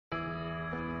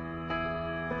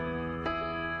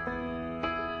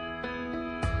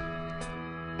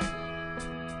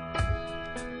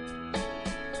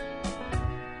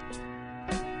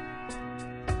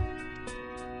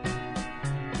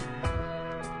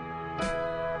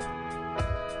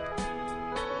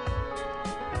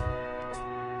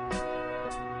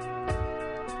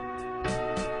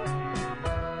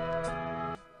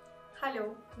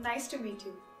Nice to meet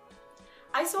you.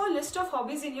 I saw a list of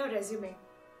hobbies in your resume.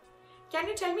 Can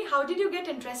you tell me how did you get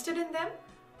interested in them?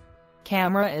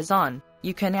 Camera is on.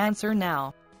 You can answer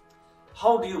now.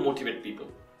 How do you motivate people?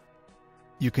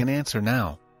 You can answer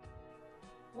now.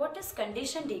 What is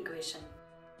conditioned equation?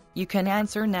 You can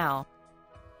answer now.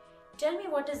 Tell me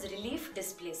what is relief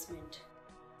displacement?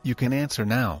 You can answer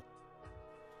now.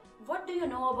 What do you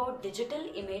know about digital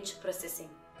image processing?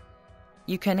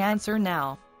 You can answer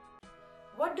now.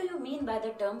 What do you mean by the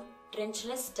term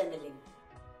trenchless tunneling?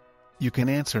 You can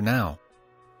answer now.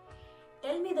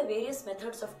 Tell me the various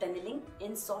methods of tunneling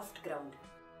in soft ground.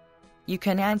 You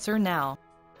can answer now.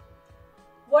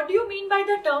 What do you mean by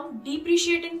the term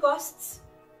depreciating costs?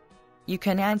 You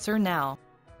can answer now.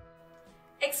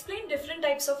 Explain different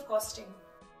types of costing.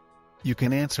 You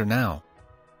can answer now.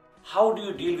 How do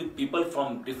you deal with people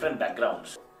from different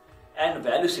backgrounds and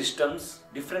value systems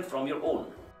different from your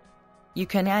own? You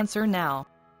can answer now.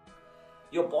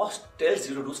 Your boss tells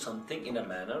you to do something in a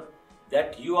manner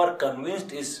that you are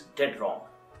convinced is dead wrong.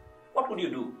 What would you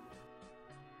do?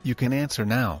 You can answer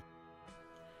now.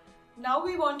 Now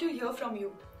we want to hear from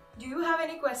you. Do you have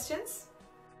any questions?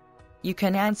 You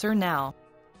can answer now.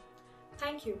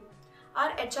 Thank you.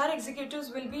 Our HR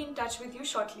executives will be in touch with you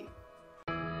shortly.